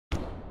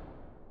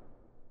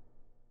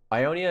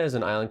Ionia is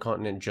an island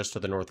continent just to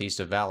the northeast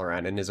of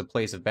Valorant and is a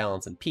place of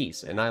balance and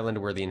peace, an island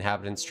where the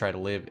inhabitants try to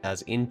live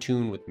as in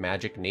tune with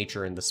magic,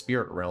 nature, and the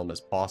spirit realm as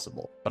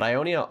possible. But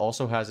Ionia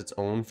also has its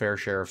own fair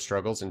share of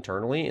struggles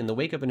internally in the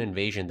wake of an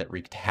invasion that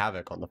wreaked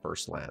havoc on the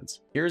First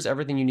Lands. Here's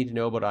everything you need to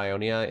know about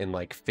Ionia in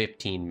like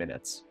 15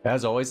 minutes.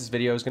 As always, this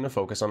video is going to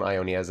focus on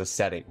Ionia as a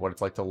setting, what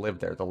it's like to live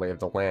there, the lay of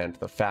the land,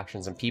 the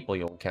factions and people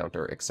you'll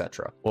encounter,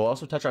 etc. We'll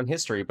also touch on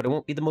history, but it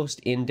won't be the most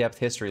in-depth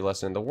history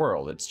lesson in the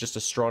world. It's just a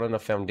strong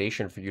enough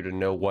foundation for you to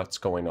know what's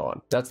going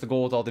on. That's the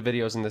goal with all the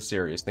videos in this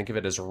series. Think of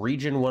it as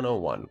Region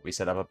 101. We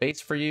set up a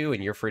base for you,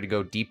 and you're free to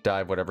go deep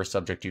dive whatever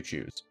subject you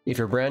choose. If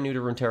you're brand new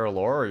to Runeterra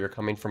Lore, or you're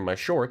coming from my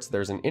shorts,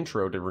 there's an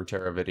intro to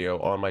Runeterra video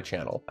on my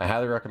channel. I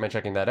highly recommend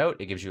checking that out.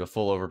 It gives you a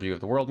full overview of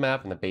the world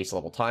map and the base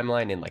level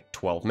timeline in like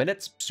 12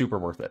 minutes. Super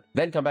worth it.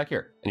 Then come back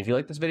here. And if you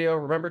like this video,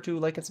 remember to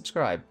like and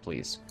subscribe,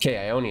 please.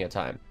 Okay, Ionia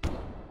time.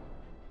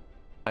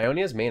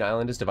 Ionia's main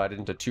island is divided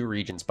into two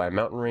regions by a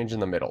mountain range in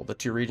the middle. The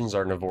two regions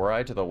are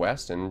Navorai to the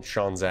west and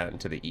Shanzan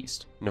to the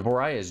east.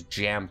 Navorai is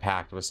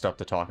jam-packed with stuff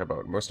to talk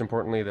about. Most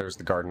importantly, there's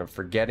the Garden of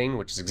Forgetting,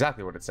 which is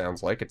exactly what it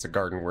sounds like. It's a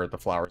garden where the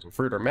flowers and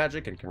fruit are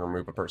magic and can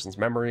remove a person's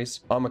memories.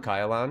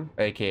 Amakailan,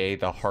 aka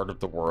the Heart of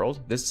the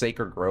World. This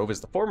sacred grove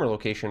is the former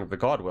location of the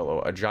God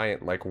Willow, a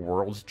giant, like,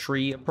 world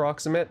tree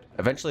approximate.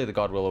 Eventually, the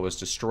God Willow was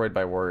destroyed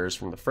by warriors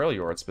from the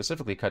Freljord,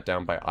 specifically cut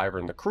down by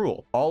Ivern the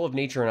Cruel. All of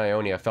nature in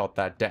Ionia felt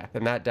that death,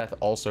 and that death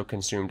also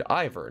consumed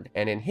Ivern,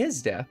 and in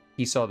his death,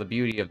 he saw the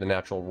beauty of the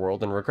natural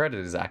world and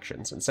regretted his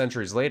actions, and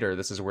centuries later,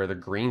 this is where the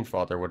Green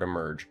Father would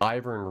emerge,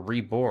 Ivern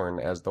reborn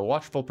as the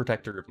watchful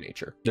protector of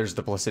nature. There's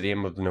the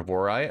Placidium of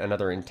Navorai,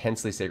 another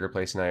intensely sacred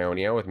place in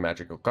Ionia with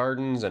magical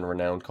gardens and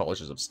renowned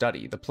colleges of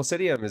study. The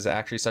Placidium is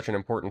actually such an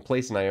important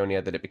place in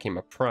Ionia that it became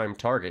a prime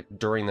target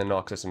during the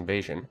Noxus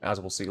invasion,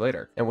 as we'll see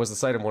later, and was the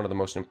site of one of the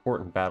most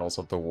important battles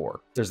of the war.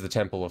 There's the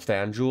Temple of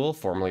Thanjul,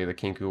 formerly the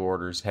Kinku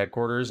Order's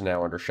headquarters,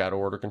 now under Shadow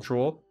Order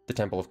control, the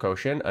Temple of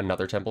Koshin,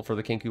 another temple for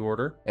the Kinku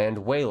Order, and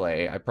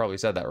Waylay, I probably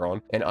said that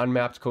wrong, an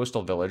unmapped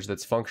coastal village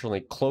that's functionally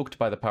cloaked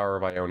by the power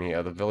of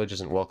Ionia. The village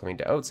isn't welcoming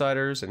to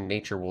outsiders, and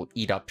nature will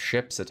eat up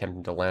ships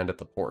attempting to land at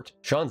the port.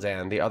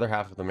 Shanzan, the other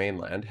half of the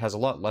mainland, has a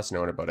lot less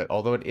known about it,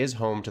 although it is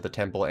home to the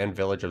temple and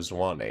village of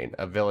Zwanane,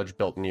 a village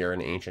built near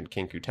an ancient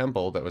Kinku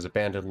temple that was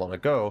abandoned long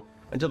ago,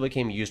 until it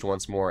became used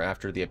once more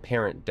after the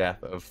apparent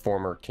death of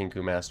former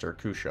Kinku master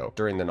Kusho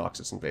during the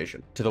Noxus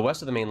invasion. To the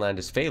west of the mainland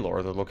is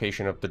Phalor, the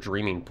location of the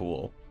Dreaming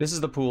Pool. This is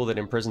the pool that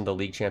imprisoned the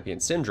League champion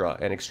Syndra,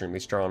 an extremely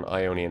strong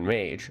Ionian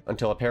mage,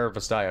 until a pair of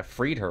Vastaya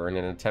freed her in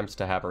an attempt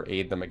to have her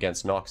aid them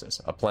against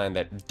Noxus, a plan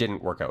that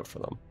didn't work out for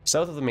them.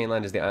 South of the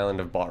mainland is the island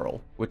of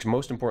Barl, which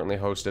most importantly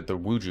hosted the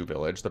Wuju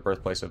village, the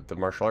birthplace of the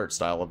martial arts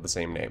style of the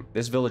same name.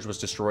 This village was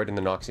destroyed in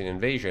the Noxian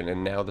invasion,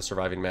 and now the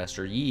surviving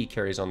master Yi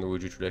carries on the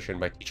Wuju tradition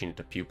by teaching it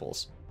to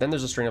pupils. Then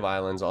there's a string of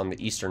islands on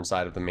the eastern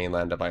side of the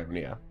mainland of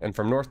Ionia, and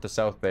from north to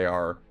south they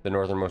are the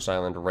northernmost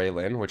island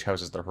Raylin, which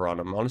houses the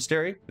Harana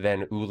Monastery,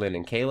 then Ulin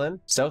and Kalin.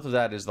 South of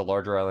that is the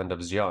larger island of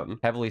Xion,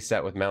 heavily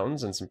set with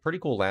mountains and some pretty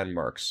cool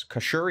landmarks.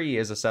 Kashuri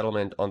is a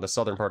settlement on the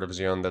southern part of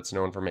Xion that's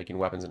known for making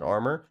weapons and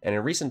armor, and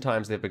in recent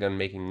times they've begun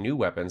making new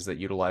weapons that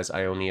utilize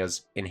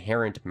Ionia's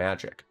inherent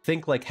magic.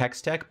 Think like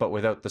hex tech, but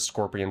without the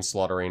scorpion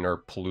slaughtering or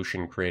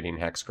pollution creating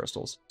hex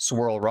crystals.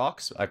 Swirl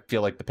Rocks, I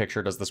feel like the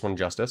picture does this one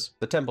justice,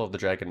 the Temple of the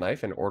Dragon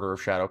Knife, an Order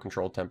of Shadow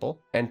controlled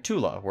temple, and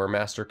Tula, where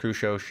Master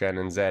Kusho, Shen,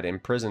 and Zed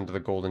imprisoned the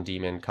golden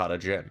demon Kata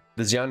Jin.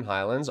 The Xian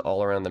Highlands,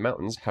 all around the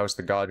mountains, house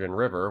the Gajin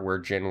River, where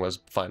Jin was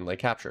finally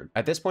captured.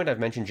 At this point, I've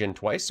mentioned Jin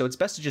twice, so it's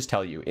best to just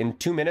tell you. In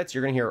 2 minutes,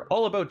 you're going to hear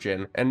all about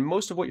Jin, and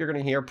most of what you're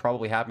going to hear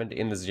probably happened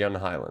in the Xian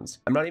Highlands.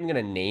 I'm not even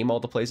going to name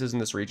all the places in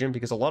this region,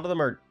 because a lot of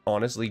them are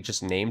honestly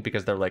just named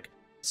because they're like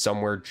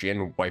somewhere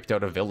Jin wiped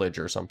out a village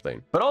or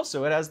something. But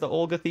also it has the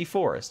Olgathi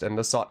Forest and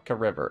the Sotka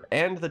River,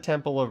 and the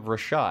Temple of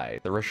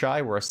Rashai. The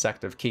Rashai were a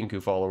sect of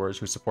Kinku followers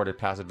who supported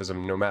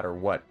pacifism no matter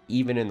what,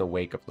 even in the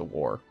wake of the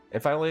war.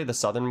 And finally, the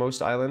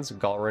southernmost islands,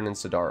 Galrin and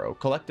Sidaro,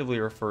 collectively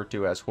referred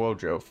to as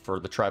Huojo for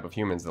the tribe of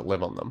humans that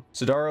live on them.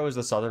 Sidaro is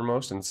the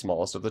southernmost and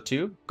smallest of the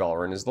two.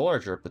 Galrin is the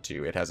larger of the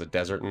two. It has a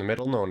desert in the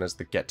middle known as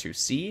the Getu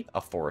Sea,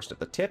 a forest at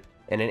the tip,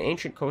 and an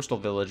ancient coastal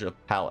village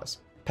of Pallas.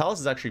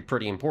 Pallas is actually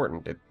pretty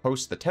important. It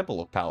hosts the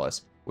Temple of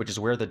Pallas, which is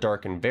where the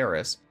Darkin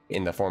Varus,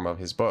 in the form of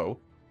his bow,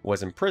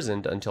 was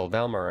imprisoned until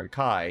Valmar and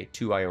Kai,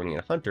 two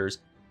Ionian hunters,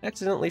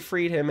 accidentally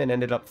freed him and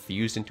ended up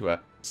fused into a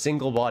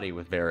single body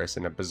with Varus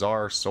in a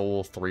bizarre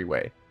soul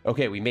three-way.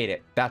 Okay, we made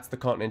it. That's the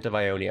continent of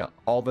Ionia.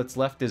 All that's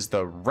left is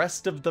the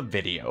rest of the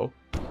video.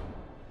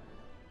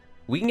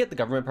 We can get the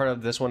government part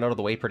of this one out of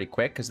the way pretty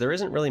quick, because there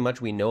isn't really much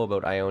we know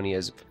about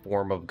Ionia's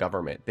form of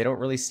government. They don't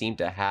really seem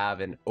to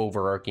have an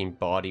overarching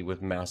body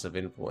with massive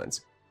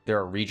influence. There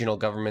are regional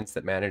governments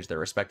that manage their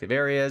respective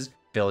areas,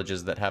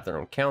 villages that have their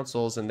own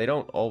councils, and they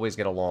don't always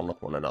get along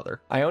with one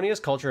another.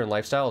 Ionia's culture and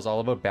lifestyle is all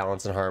about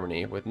balance and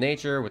harmony, with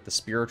nature, with the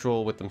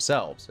spiritual, with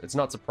themselves. It's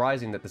not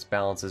surprising that this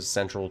balance is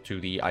central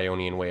to the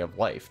Ionian way of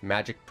life.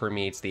 Magic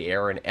permeates the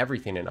air and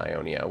everything in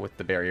Ionia, with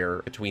the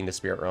barrier between the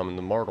spirit realm and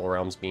the mortal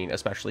realms being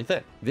especially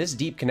thin. This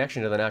deep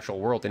connection to the natural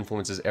world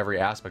influences every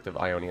aspect of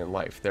Ionian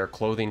life. Their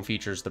clothing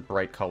features the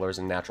bright colors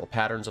and natural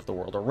patterns of the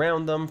world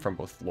around them, from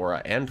both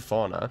flora and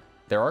fauna.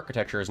 Their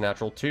architecture is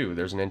natural too.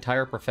 There's an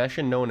entire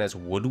profession known as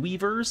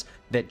woodweavers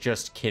that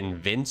just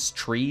convince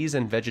trees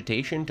and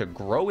vegetation to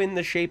grow in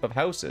the shape of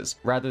houses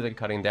rather than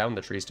cutting down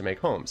the trees to make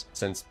homes,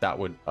 since that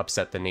would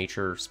upset the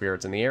nature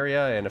spirits in the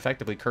area and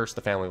effectively curse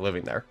the family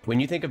living there. When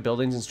you think of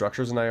buildings and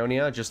structures in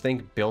Ionia, just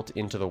think built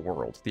into the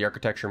world. The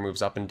architecture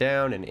moves up and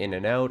down and in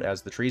and out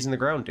as the trees in the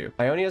ground do.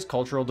 Ionia's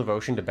cultural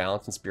devotion to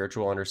balance and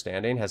spiritual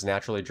understanding has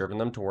naturally driven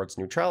them towards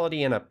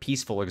neutrality and a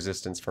peaceful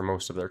existence for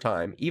most of their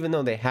time, even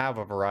though they have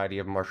a variety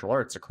of martial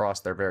arts across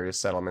their various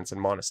settlements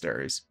and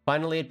monasteries.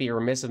 Finally, it'd be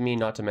remiss of me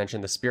not to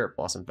mention the Spirit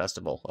Blossom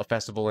Festival, a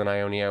festival in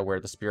Ionia where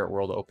the spirit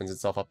world opens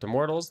itself up to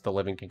mortals, the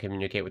living can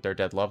communicate with their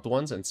dead loved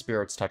ones, and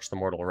spirits touch the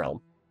mortal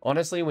realm.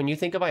 Honestly, when you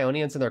think of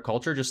Ionians and their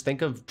culture, just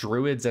think of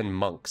druids and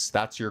monks.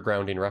 That's your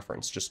grounding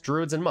reference. Just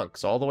druids and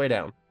monks all the way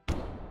down.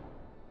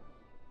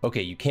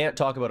 Okay, you can't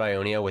talk about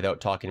Ionia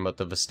without talking about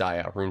the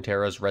Vastaya,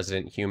 Runeterra's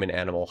resident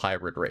human-animal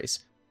hybrid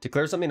race. To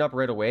clear something up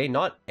right away,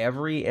 not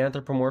every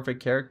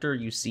anthropomorphic character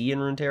you see in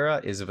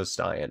Runeterra is a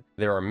Vastayan.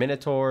 There are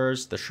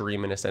Minotaurs, the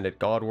Shuriman Ascended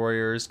God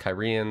Warriors,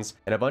 Kyrians,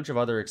 and a bunch of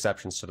other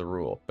exceptions to the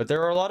rule. But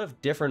there are a lot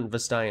of different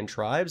Vastayan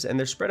tribes, and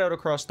they're spread out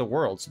across the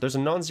world, so there's a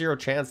non-zero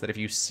chance that if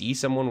you see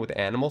someone with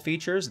animal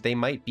features, they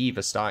might be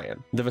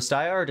Vastayan. The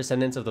Vastaya are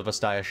descendants of the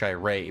Vastaya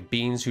Xayah,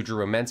 beings who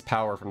drew immense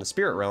power from the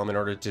spirit realm in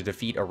order to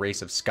defeat a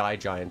race of sky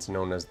giants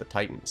known as the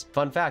Titans.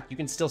 Fun fact, you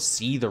can still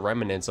see the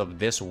remnants of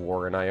this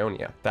war in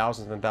Ionia,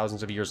 thousands and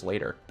thousands of years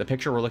later. The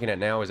picture we're looking at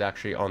now is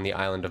actually on the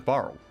island of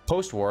Barl.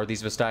 Post-war,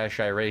 these Vastaya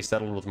Xayah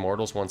settled with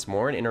mortals once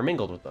more and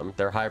intermingled with them,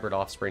 their hybrid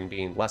offspring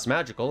being less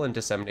magical and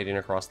disseminating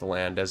across the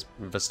land as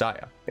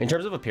Vastaya. In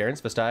terms of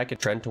appearance, Vastaya can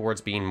trend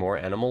towards being more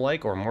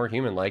animal-like or more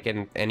human-like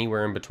and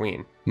anywhere in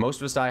between.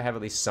 Most Vastaya have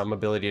at least some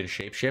ability to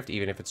shapeshift,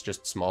 even if it's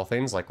just small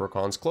things like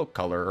Rakan's cloak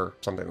color or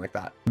something like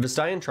that.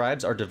 Vastayan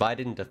tribes are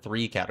divided into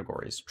three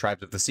categories: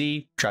 tribes of the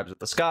sea, tribes of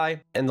the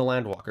sky, and the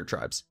landwalker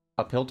tribes.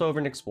 A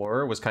Piltover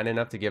explorer was kind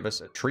enough to give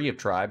us a tree of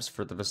tribes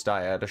for the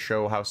Vastaya to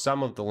show how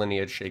some of the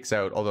lineage shakes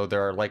out, although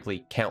there are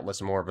likely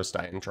countless more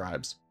Vastayan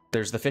tribes.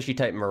 There's the fishy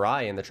type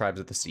Mirai in the tribes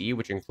of the sea,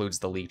 which includes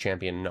the league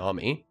champion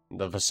Nami,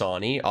 the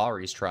Vasani,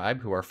 Ahri's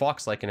tribe, who are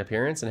fox-like in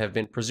appearance and have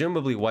been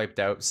presumably wiped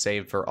out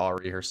save for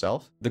Ahri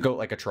herself, the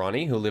goat-like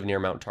Atrani, who live near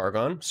Mount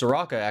Targon.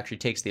 Soraka actually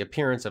takes the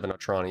appearance of an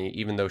Atrani,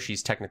 even though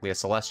she's technically a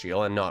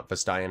celestial and not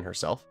Vastayan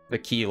herself. The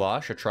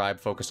Kilash, a tribe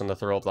focused on the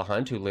thrill of the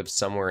hunt, who lives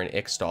somewhere in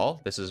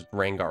Ixtal. This is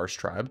Rengar's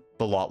tribe.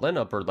 The Lotlan,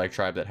 a bird-like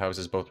tribe that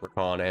houses both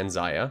Rakan and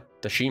Xayah.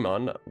 The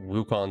Shiman,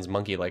 Wukong's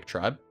monkey-like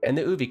tribe. And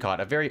the Uvikot,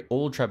 a very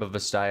old tribe of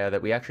Vastaya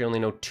that we actually only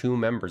know 2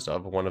 members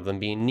of, one of them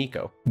being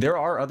Neeko. There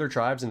are other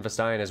tribes in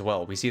Vastayan as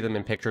well. We see them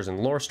in pictures and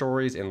lore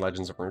stories, in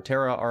Legends of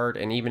Runeterra art,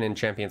 and even in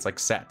champions like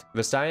Sett.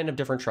 Vastayan of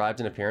different tribes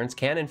and appearance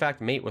can in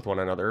fact mate with one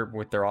another,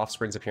 with their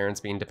offspring's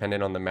appearance being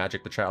dependent on the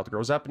magic the child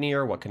grows up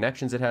near, what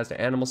connections it has to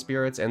animal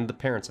spirits, and the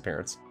parent's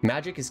appearance.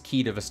 Magic is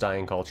key to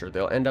Vastayan culture.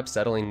 They'll end up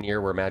settling near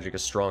where magic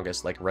is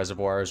strongest, like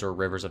reservoirs or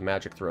rivers of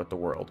magic throughout the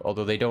world,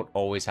 although they don't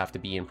always have to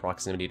be in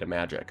proximity to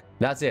magic.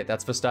 That's it,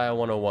 that's Vastaya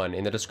 101.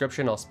 In the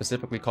description, I'll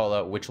specifically call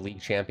out which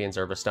league champions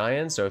are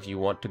Vastayan, so if you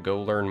want to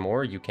go learn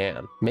more, you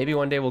can. Maybe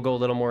one day we'll go a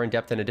little more in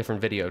depth in a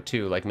different video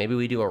too, like maybe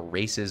we do a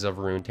Races of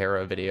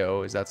Runeterra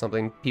video. Is that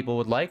something people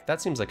would like?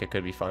 That seems like it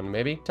could be fun,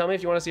 maybe. Tell me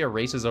if you want to see a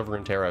Races of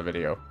Runeterra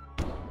video.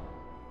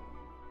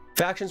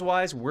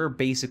 Factions-wise, we're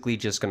basically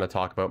just going to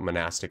talk about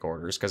monastic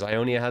orders, because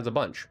Ionia has a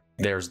bunch.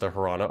 There's the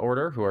Harana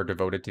Order, who are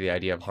devoted to the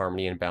idea of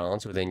harmony and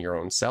balance within your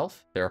own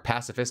self. They're a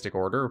pacifistic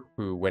order,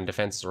 who, when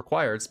defense is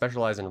required,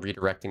 specialize in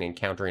redirecting and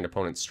countering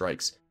opponents'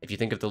 strikes. If you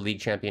think of the league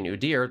champion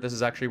Udyr, this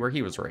is actually where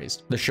he was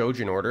raised. The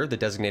Shojin Order, the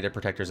designated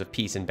protectors of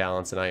peace and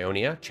balance in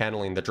Ionia,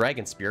 channeling the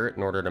dragon spirit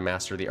in order to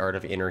master the art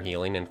of inner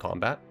healing and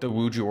combat. The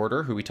Wuju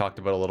Order, who we talked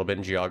about a little bit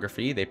in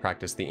geography, they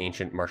practice the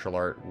ancient martial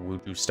art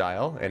Wuju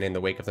style, and in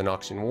the wake of the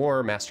Noxian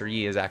War, Master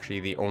Yi is actually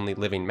the only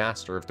living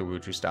master of the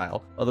Wuju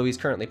style, although he's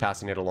currently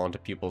passing it along to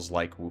pupils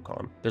like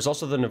Wukong. There's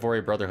also the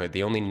Navori Brotherhood,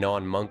 the only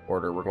non-monk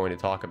order we're going to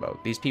talk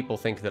about. These people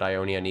think that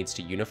Ionia needs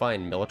to unify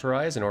and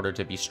militarize in order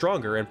to be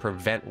stronger and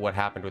prevent what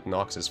happened with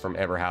Noxus from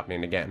ever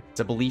happening again. It's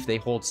a belief they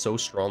hold so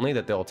strongly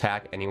that they'll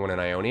attack anyone in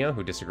Ionia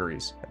who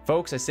disagrees.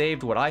 Folks, I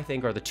saved what I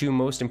think are the 2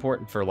 most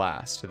important for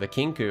last. The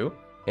Kinku,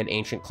 an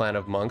ancient clan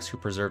of monks who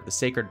preserve the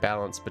sacred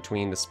balance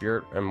between the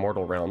spirit and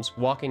mortal realms,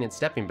 walking and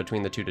stepping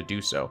between the two to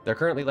do so. They're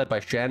currently led by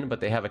Shen, but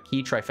they have a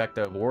key trifecta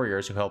of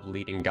warriors who help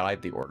lead and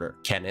guide the order.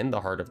 Kennen,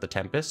 the Heart of the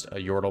Tempest, a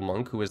Yordle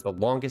monk who is the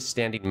longest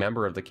standing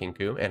member of the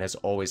Kinku and has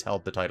always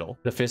held the title.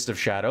 The Fist of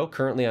Shadow,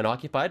 currently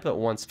unoccupied but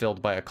once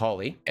filled by a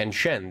Kali. And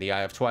Shen, the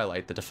Eye of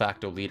Twilight, the de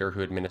facto leader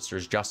who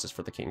administers justice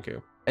for the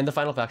Kinku. And the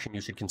final faction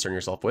you should concern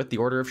yourself with, the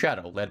Order of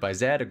Shadow, led by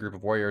Zed, a group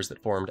of warriors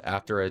that formed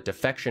after a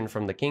defection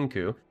from the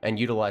Kinku and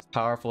utilized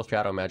powerful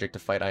shadow magic to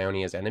fight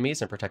Ionia's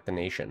enemies and protect the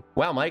nation.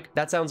 Wow, Mike,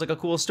 that sounds like a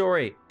cool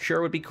story.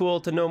 Sure would be cool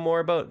to know more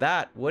about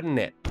that, wouldn't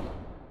it?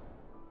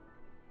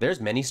 There's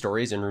many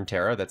stories in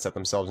Runeterra that set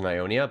themselves in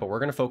Ionia, but we're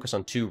going to focus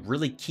on two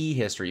really key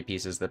history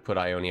pieces that put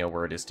Ionia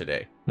where it is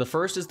today. The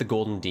first is the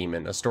Golden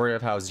Demon, a story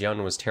of how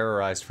Xayah was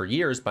terrorized for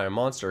years by a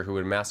monster who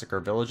would massacre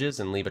villages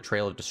and leave a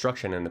trail of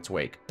destruction in its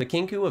wake. The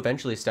Kinku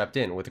eventually stepped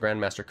in, with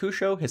Grandmaster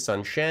Kusho, his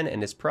son Shen,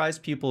 and his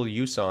prized pupil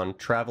Yusan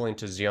traveling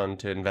to Xayah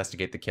to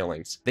investigate the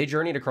killings. They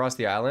journeyed across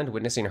the island,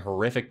 witnessing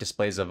horrific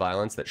displays of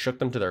violence that shook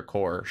them to their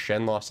core.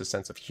 Shen lost his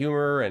sense of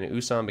humor, and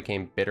Usan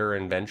became bitter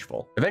and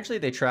vengeful. Eventually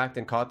they tracked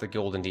and caught the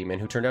Golden Demon,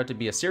 who turned out to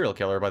be a serial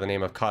killer by the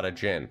name of Kata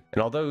Jin.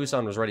 And although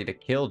Usan was ready to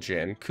kill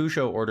Jin,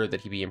 Kusho ordered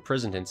that he be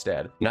imprisoned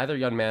instead. Neither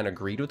young man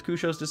agreed with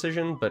Kusho's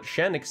decision, but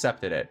Shen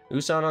accepted it.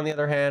 Usan, on the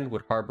other hand,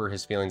 would harbor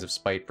his feelings of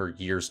spite for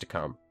years to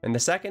come. And the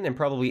second, and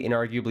probably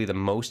inarguably the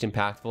most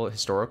impactful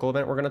historical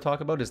event we're going to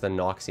talk about, is the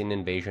Noxian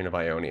invasion of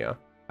Ionia.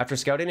 After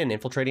scouting and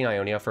infiltrating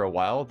Ionia for a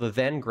while, the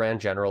then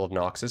Grand General of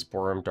Noxus,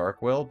 Borum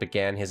Darkwill,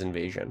 began his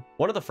invasion.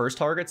 One of the first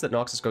targets that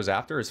Noxus goes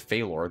after is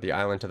Phalor, the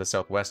island to the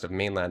southwest of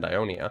mainland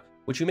Ionia,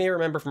 which you may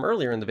remember from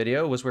earlier in the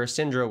video was where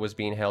Syndra was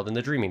being held in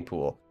the Dreaming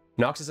Pool.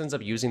 Noxus ends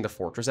up using the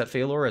fortress at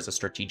Phalor as a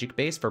strategic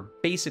base for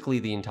basically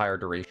the entire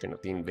duration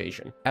of the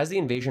invasion. As the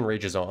invasion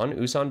rages on,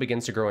 Usan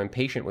begins to grow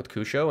impatient with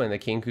Kusho and the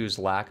Kinku's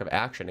lack of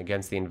action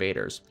against the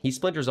invaders. He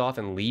splinters off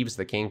and leaves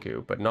the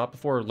Kinku, but not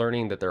before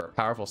learning that there are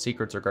powerful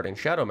secrets regarding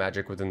shadow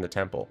magic within the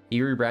temple.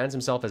 He rebrands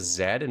himself as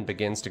Zed and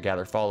begins to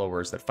gather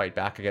followers that fight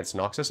back against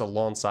Noxus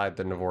alongside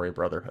the Navori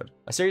Brotherhood.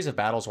 A series of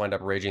battles wind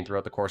up raging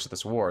throughout the course of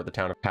this war. The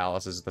town of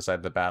Pallas is the site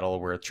of the battle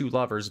where two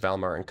lovers,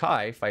 Valmar and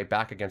Kai, fight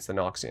back against the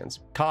Noxians.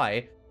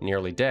 Kai,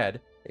 nearly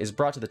dead, is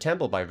brought to the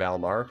temple by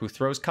Valmar, who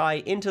throws Kai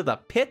into the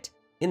pit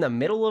in the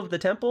middle of the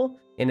temple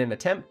in an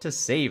attempt to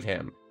save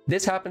him.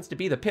 This happens to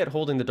be the pit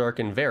holding the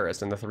darkened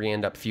Varus, and the three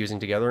end up fusing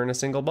together in a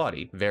single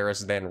body.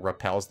 Varus then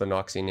repels the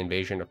Noxian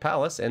invasion of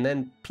Pallas, and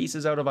then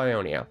pieces out of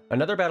Ionia.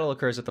 Another battle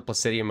occurs at the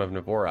Placidium of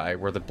Navori,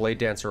 where the blade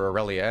dancer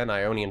Irelia and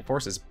Ionian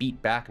forces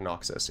beat back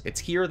Noxus. It's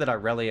here that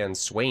Irelia and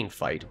Swain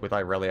fight, with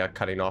Irelia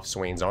cutting off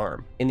Swain's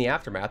arm. In the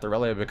aftermath,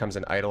 Irelia becomes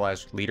an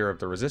idolized leader of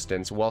the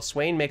resistance, while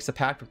Swain makes a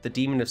pact with the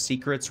Demon of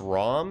Secrets,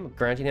 Rom,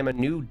 granting him a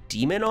new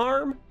demon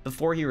arm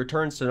before he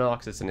returns to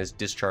Noxus and is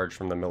discharged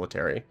from the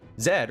military.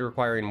 Zed,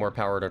 requiring more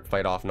power to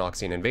fight off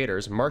Noxian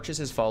invaders, marches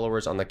his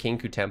followers on the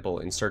Kinku Temple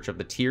in search of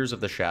the Tears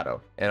of the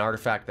Shadow, an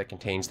artifact that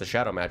contains the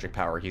shadow magic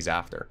power he's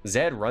after.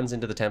 Zed runs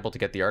into the temple to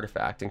get the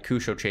artifact, and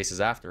Kusho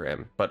chases after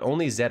him, but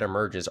only Zed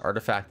emerges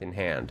artifact in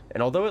hand.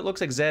 And although it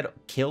looks like Zed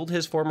killed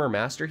his former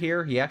master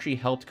here, he actually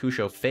helped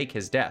Kusho fake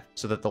his death,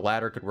 so that the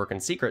latter could work in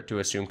secret to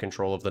assume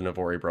control of the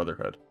Navori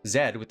Brotherhood.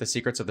 Zed, with the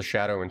Secrets of the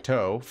Shadow in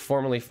tow,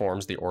 formally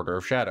forms the Order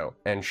of Shadow,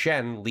 and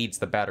Shen leads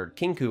the battered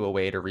Kinku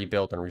away to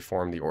rebuild and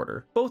reform the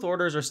Order. Both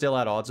orders are still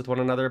at odds with one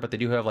another, but they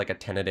do have like a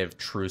tentative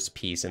truce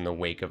peace in the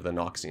wake of the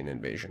Noxian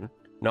invasion.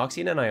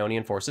 Noxian and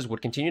Ionian forces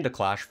would continue to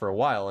clash for a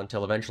while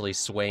until eventually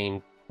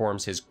Swain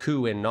forms his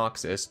coup in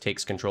Noxus,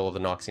 takes control of the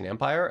Noxian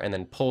Empire, and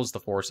then pulls the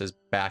forces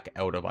back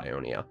out of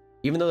Ionia.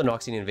 Even though the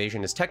Noxian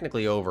invasion is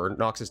technically over,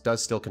 Noxus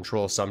does still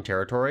control some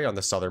territory on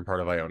the southern part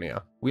of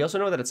Ionia. We also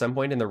know that at some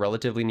point in the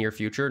relatively near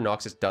future,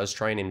 Noxus does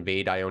try and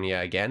invade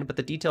Ionia again, but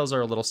the details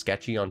are a little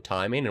sketchy on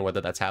timing and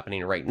whether that's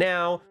happening right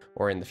now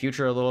or in the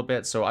future a little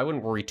bit, so I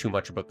wouldn't worry too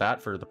much about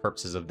that for the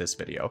purposes of this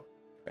video.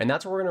 And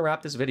that's where we're going to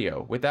wrap this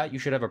video. With that, you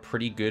should have a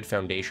pretty good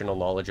foundational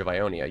knowledge of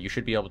Ionia. You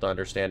should be able to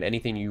understand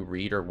anything you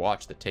read or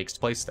watch that takes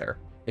place there.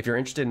 If you're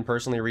interested in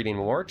personally reading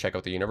more, check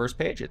out the universe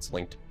page, it's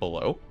linked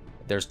below.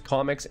 There's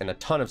comics and a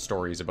ton of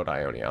stories about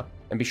Ionia.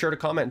 And be sure to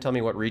comment and tell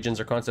me what regions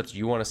or concepts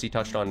you want to see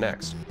touched on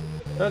next.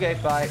 Okay,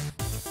 bye.